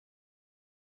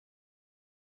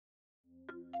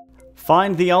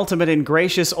Find the ultimate in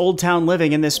gracious Old Town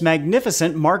living in this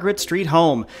magnificent Margaret Street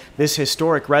home. This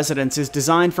historic residence is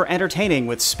designed for entertaining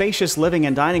with spacious living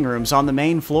and dining rooms on the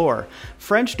main floor.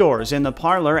 French doors in the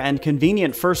parlor and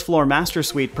convenient first-floor master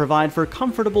suite provide for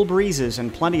comfortable breezes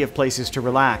and plenty of places to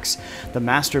relax. The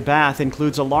master bath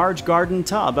includes a large garden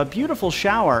tub, a beautiful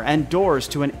shower, and doors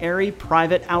to an airy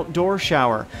private outdoor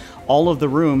shower. All of the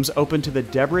rooms open to the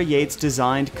Debra Yates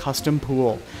designed custom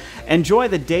pool. Enjoy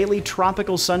the daily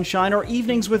tropical sunshine or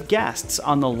evenings with guests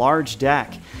on the large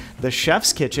deck. The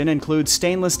chef's kitchen includes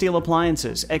stainless steel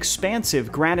appliances,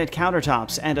 expansive granite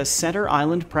countertops, and a center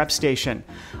island prep station.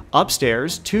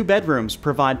 Upstairs, 2 bedrooms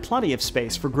provide plenty of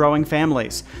space for growing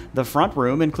families. The front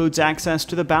room includes access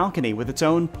to the balcony with its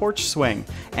own porch swing,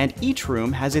 and each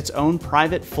room has its own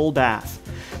private full bath.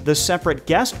 The separate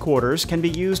guest quarters can be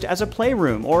used as a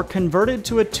playroom or converted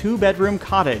to a 2-bedroom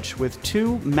cottage with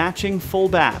 2 matching full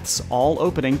baths, all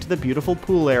opening to the beautiful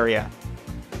pool area.